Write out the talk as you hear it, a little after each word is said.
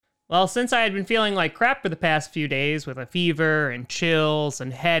Well, since I had been feeling like crap for the past few days with a fever and chills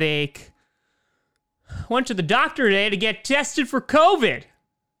and headache, I went to the doctor today to get tested for COVID.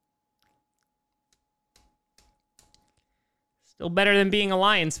 Still better than being a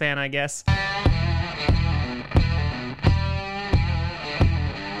Lions fan, I guess.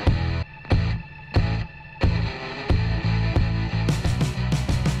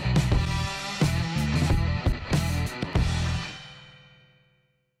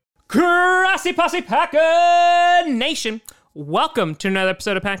 Crossy Posse Packer Nation. Welcome to another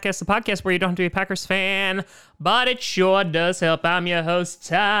episode of Packcast, the podcast where you don't have to be a Packers fan, but it sure does help. I'm your host,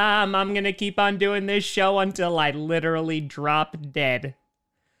 Tom. I'm going to keep on doing this show until I literally drop dead.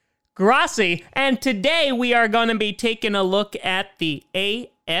 Grassy, and today we are going to be taking a look at the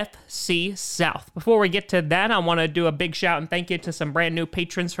AFC South. Before we get to that, I want to do a big shout and thank you to some brand new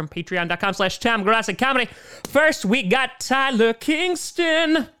patrons from patreon.com/TomGrassi Comedy. First, we got Tyler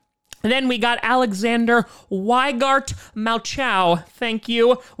Kingston. And then we got Alexander Weigart Malchow. Thank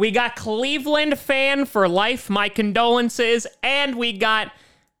you. We got Cleveland fan for life. My condolences. And we got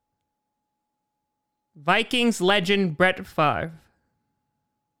Vikings legend Brett Favre.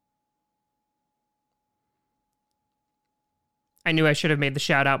 I knew I should have made the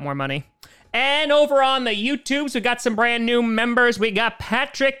shout out more money. And over on the YouTubes, we got some brand new members. We got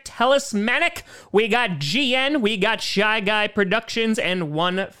Patrick Telesmanic, we got GN, we got Shy Guy Productions, and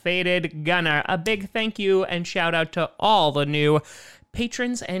One Faded Gunner. A big thank you and shout out to all the new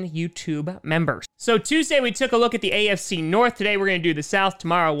patrons and YouTube members. So Tuesday, we took a look at the AFC North. Today, we're going to do the South.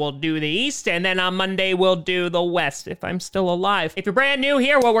 Tomorrow, we'll do the East. And then on Monday, we'll do the West, if I'm still alive. If you're brand new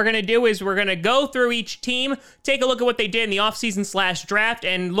here, what we're going to do is we're going to go through each team, take a look at what they did in the offseason/draft,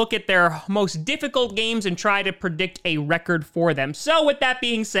 and look at their most difficult games and try to predict a record for them. So with that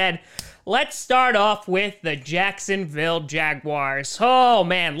being said, let's start off with the Jacksonville Jaguars. Oh,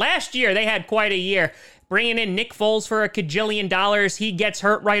 man. Last year, they had quite a year. Bringing in Nick Foles for $1 kajillion. He gets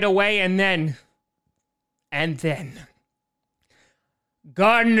hurt right away, and then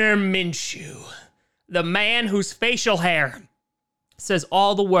Gardner Minshew, the man whose facial hair says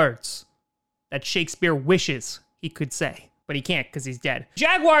all the words that Shakespeare wishes he could say, but he can't because he's dead.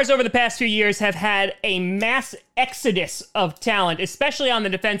 Jaguars over the past few years have had a mass exodus of talent, especially on the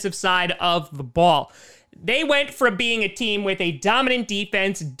defensive side of the ball. They went from being a team with a dominant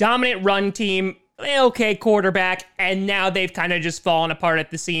defense, dominant run team, okay quarterback, and now they've kind of just fallen apart at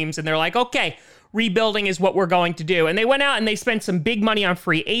the seams, and they're like, okay, rebuilding is what we're going to do. And they went out and they spent some big money on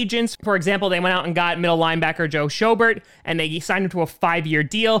free agents. For example, they went out and got middle linebacker Joe Schobert, and they signed him to a 5-year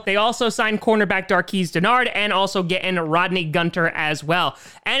deal. They also signed cornerback Darqueze Dennard and also getting Rodney Gunter as well.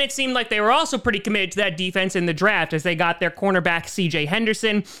 And it seemed like they were also pretty committed to that defense in the draft as they got their cornerback CJ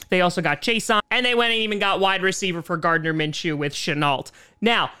Henderson. They also got Chason, and they went and even got wide receiver for Gardner Minshew with Chenault.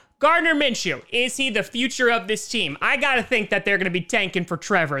 Now, Gardner Minshew, is he the future of this team? I gotta think that they're gonna be tanking for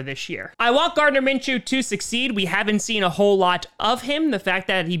Trevor this year. I want Gardner Minshew to succeed. We haven't seen a whole lot of him. The fact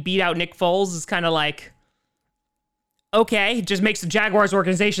that he beat out Nick Foles is kind of like, okay, it just makes the Jaguars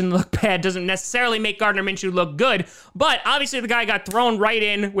organization look bad. Doesn't necessarily make Gardner Minshew look good. But obviously the guy got thrown right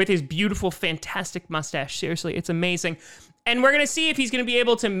in with his beautiful, fantastic mustache. Seriously, it's amazing. And we're going to see if he's going to be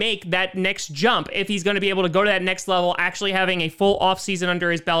able to make that next jump, if he's going to be able to go to that next level, actually having a full offseason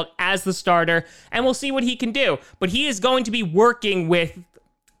under his belt as the starter, and we'll see what he can do. But he is going to be working with,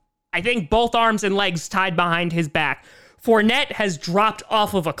 I think, both arms and legs tied behind his back. Fournette has dropped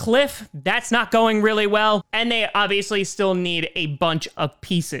off of a cliff. That's not going really well. And they obviously still need a bunch of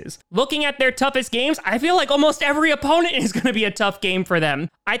pieces. Looking at their toughest games, I feel like almost every opponent is going to be a tough game for them.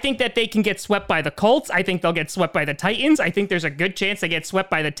 I think that they can get swept by the Colts. I think they'll get swept by the Titans. I think there's a good chance they get swept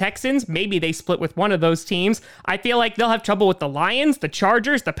by the Texans. Maybe they split with one of those teams. I feel like they'll have trouble with the Lions, the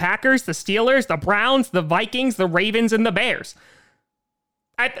Chargers, the Packers, the Steelers, the Browns, the Vikings, the Ravens, and the Bears.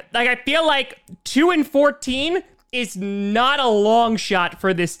 I feel like 2-14 is not a long shot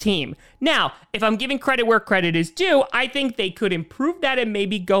for this team. Now, if I'm giving credit where credit is due, I think they could improve that and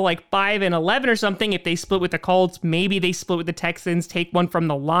maybe go like 5-11 or something if they split with the Colts. Maybe they split with the Texans, take one from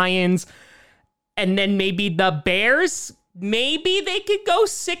the Lions, and then maybe the Bears. Maybe they could go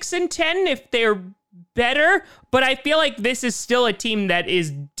 6-10 if they're better, but I feel like this is still a team that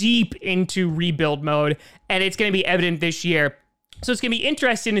is deep into rebuild mode, and it's going to be evident this year. So it's going to be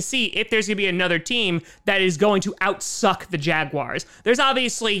interesting to see if there's going to be another team that is going to outsuck the Jaguars. There's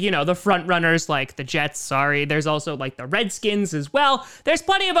obviously, the front runners like the Jets, There's also like the Redskins as well. There's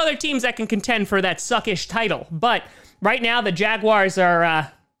plenty of other teams that can contend for that suckish title. But right now, the Jaguars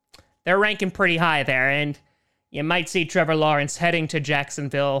are, they're ranking pretty high there. And you might see Trevor Lawrence heading to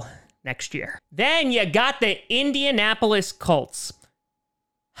Jacksonville next year. Then you got the Indianapolis Colts.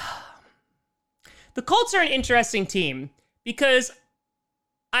 The Colts are an interesting team because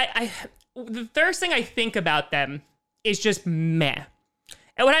the first thing I think about them is just meh.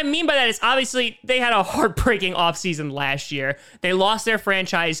 And what I mean by that is obviously they had a heartbreaking offseason last year. They lost their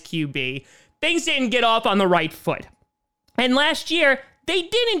franchise QB. Things didn't get off on the right foot. And last year, they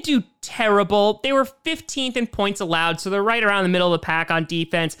didn't do terrible. They were 15th in points allowed, so they're right around the middle of the pack on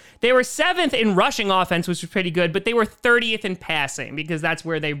defense. They were 7th in rushing offense, which was pretty good, but they were 30th in passing because that's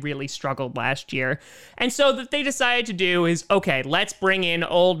where they really struggled last year. And so what they decided to do is, okay, let's bring in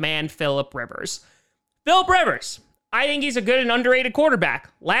old man Philip Rivers. Philip Rivers, I think he's a good and underrated quarterback.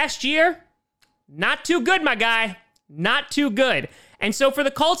 Last year, not too good, my guy. Not too good. And so for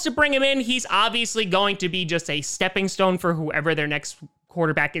the Colts to bring him in, he's obviously going to be just a stepping stone for whoever their next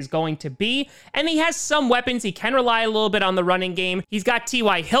quarterback is going to be. And he has some weapons. He can rely a little bit on the running game. He's got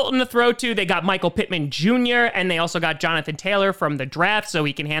T.Y. Hilton to throw to. They got Michael Pittman Jr. And they also got Jonathan Taylor from the draft, so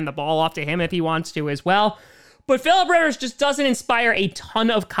he can hand the ball off to him if he wants to as well. But Philip Rivers just doesn't inspire a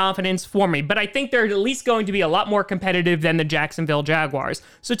ton of confidence for me. But I think they're at least going to be a lot more competitive than the Jacksonville Jaguars.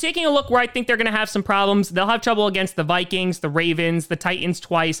 So taking a look where I think they're going to have some problems, they'll have trouble against the Vikings, the Ravens, the Titans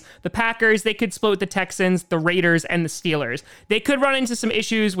twice, the Packers, they could split with the Texans, the Raiders, and the Steelers. They could run into some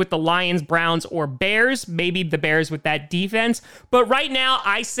issues with the Lions, Browns, or Bears, maybe the Bears with that defense. But right now,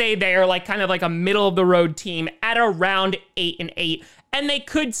 I say they're like kind of like a middle-of-the-road team at around 8-8. And they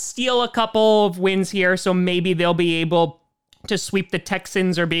could steal a couple of wins here, so maybe they'll be able to sweep the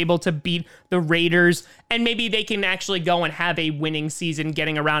Texans or be able to beat the Raiders, and maybe they can actually go and have a winning season,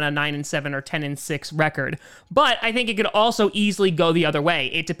 getting around a 9-7 or 10-6 record. But I think it could also easily go the other way.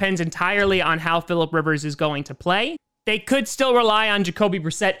 It depends entirely on how Philip Rivers is going to play. They could still rely on Jacoby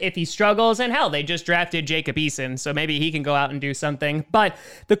Brissett if he struggles, and hell, they just drafted Jacob Eason, so maybe he can go out and do something. But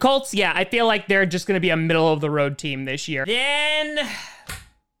the Colts, yeah, I feel like they're just going to be a middle-of-the-road team this year. Then,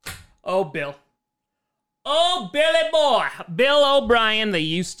 Bill. Billy boy. Bill O'Brien, the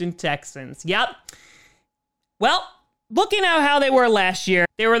Houston Texans. Yep. Well, looking at how they were last year,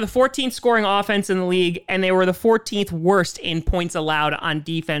 they were the 14th scoring offense in the league, and they were the 14th worst in points allowed on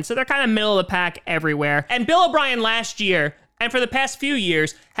defense. So they're kind of middle of the pack everywhere. And Bill O'Brien last year, and for the past few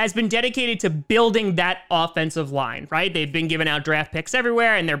years, has been dedicated to building that offensive line, right? They've been giving out draft picks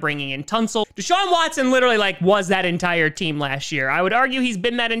everywhere, and they're bringing in Tunsil. Deshaun Watson literally was that entire team last year. I would argue he's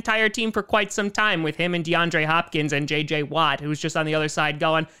been that entire team for quite some time with him and DeAndre Hopkins and J.J. Watt, who's just on the other side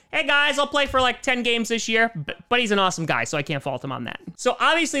going, hey guys, I'll play for 10 games this year, but he's an awesome guy, so I can't fault him on that. So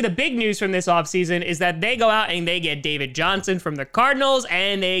obviously the big news from this offseason is that they go out and they get David Johnson from the Cardinals,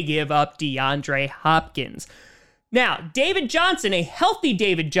 and they give up DeAndre Hopkins. Now, David Johnson, a healthy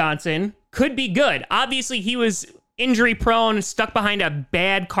David Johnson, could be good. Obviously, he was injury-prone, stuck behind a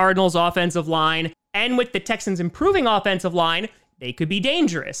bad Cardinals offensive line, and with the Texans' improving offensive line, they could be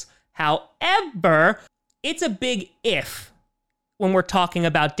dangerous. However, it's a big if when we're talking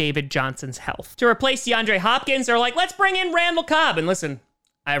about David Johnson's health. To replace DeAndre Hopkins, they're like, let's bring in Randall Cobb. And listen,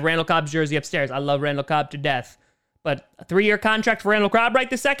 I have Randall Cobb's jersey upstairs. I love Randall Cobb to death. But a 3-year contract for Randall Cobb right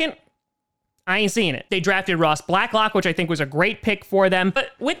this second? I ain't seeing it. They drafted Ross Blacklock, which I think was a great pick for them. But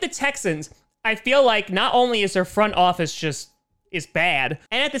with the Texans, I feel like not only is their front office is bad,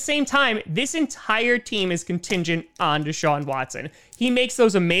 and at the same time, this entire team is contingent on Deshaun Watson. He makes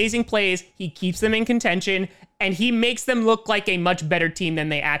those amazing plays, he keeps them in contention, and he makes them look like a much better team than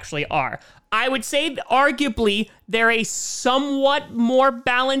they actually are. I would say, arguably, they're a somewhat more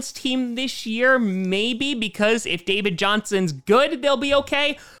balanced team this year, maybe, because if David Johnson's good, they'll be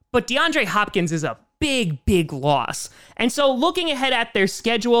okay. But DeAndre Hopkins is a big loss. And so looking ahead at their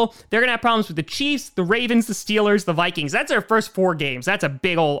schedule, they're going to have problems with the Chiefs, the Ravens, the Steelers, the Vikings. That's their first 4 games. That's a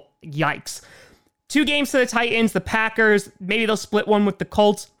big ol' yikes. 2 games to the Titans, the Packers, maybe they'll split one with the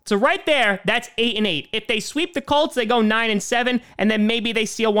Colts. So right there, that's 8-8. If they sweep the Colts, they go 9-7, and then maybe they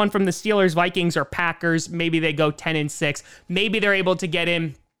steal one from the Steelers, Vikings, or Packers. Maybe they go 10-6. Maybe they're able to get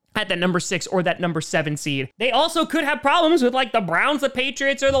in at that number 6 or that number 7 seed. They also could have problems with the Browns, the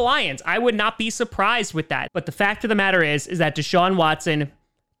Patriots, or the Lions. I would not be surprised with that. But the fact of the matter is that Deshaun Watson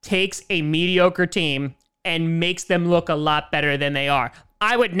takes a mediocre team and makes them look a lot better than they are.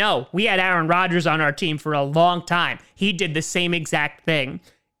 I would know. We had Aaron Rodgers on our team for a long time. He did the same exact thing.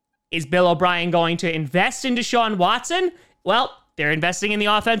 Is Bill O'Brien going to invest in Deshaun Watson? Well, they're investing in the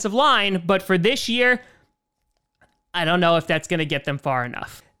offensive line, but for this year, I don't know if that's going to get them far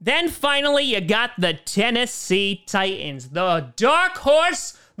enough. Then finally, you got the Tennessee Titans, the dark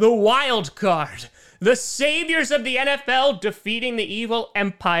horse, the wild card, the saviors of the NFL, defeating the evil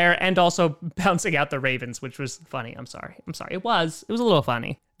empire and also bouncing out the Ravens, which was funny. I'm sorry. It was a little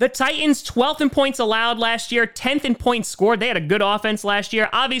funny. The Titans, 12th in points allowed last year, 10th in points scored. They had a good offense last year,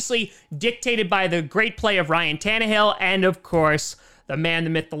 obviously dictated by the great play of Ryan Tannehill, and of course, the man, the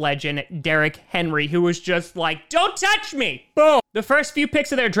myth, the legend, Derrick Henry, who was just like, don't touch me, boom. The first few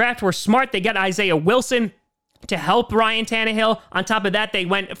picks of their draft were smart. They got Isaiah Wilson to help Ryan Tannehill. On top of that, they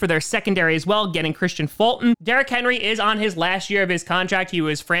went for their secondary as well, getting Christian Fulton. Derrick Henry is on his last year of his contract. He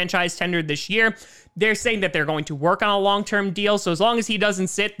was franchise tendered this year. They're saying that they're going to work on a long-term deal, so as long as he doesn't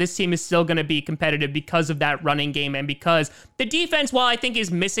sit, this team is still going to be competitive because of that running game and because the defense, while I think is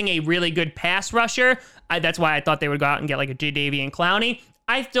missing a really good pass rusher, that's why I thought they would go out and get like a Jadeveon Clowney.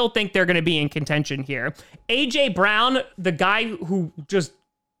 I still think they're going to be in contention here. A.J. Brown, the guy who just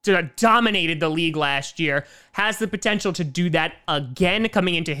dominated the league last year, has the potential to do that again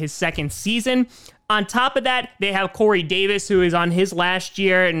coming into his second season. On top of that, they have Corey Davis, who is on his last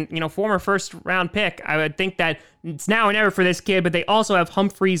year and, former first round pick. I would think that it's now or never for this kid, but they also have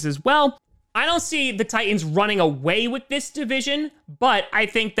Humphreys as well. I don't see the Titans running away with this division, but I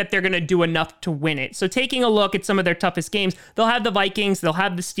think that they're going to do enough to win it. So taking a look at some of their toughest games, they'll have the Vikings, they'll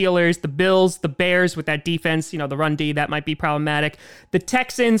have the Steelers, the Bills, the Bears with that defense, the run D, that might be problematic, the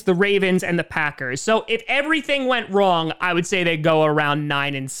Texans, the Ravens, and the Packers. So if everything went wrong, I would say they'd go around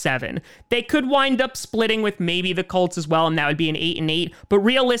 9-7. They could wind up splitting with maybe the Colts as well, and that would be an 8-8. But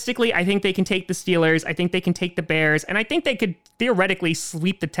realistically, I think they can take the Steelers, I think they can take the Bears, and I think they could theoretically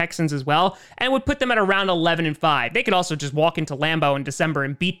sweep the Texans as well, and would put them at around 11-5. They could also just walk into Lambeau in December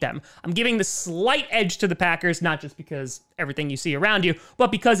and beat them. I'm giving the slight edge to the Packers, not just because everything you see around you, but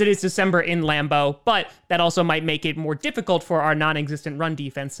because it is December in Lambeau. But that also might make it more difficult for our non-existent run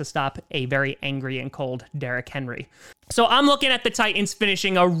defense to stop a very angry and cold Derrick Henry. So I'm looking at the Titans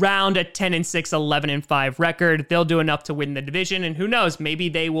finishing around a 10-6, 11-5 record. They'll do enough to win the division, and who knows, maybe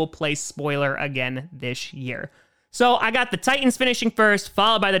they will play spoiler again this year. So I got the Titans finishing first,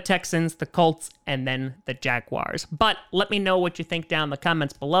 followed by the Texans, the Colts, and then the Jaguars. But let me know what you think down in the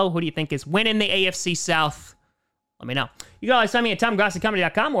comments below. Who do you think is winning the AFC South? Let me know. You can always find me at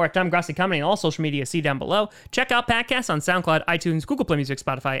TomGrassiComedy.com or at TomGrassiComedy on all social media. See down below. Check out podcasts on SoundCloud, iTunes, Google Play Music,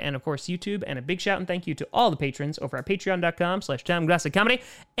 Spotify, and of course YouTube. And a big shout and thank you to all the patrons over at Patreon.com/TomGrassiComedy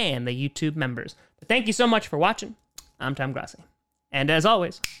and the YouTube members. But thank you so much for watching. I'm Tom Grassi. And as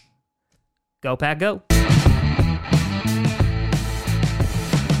always, go Pack Go.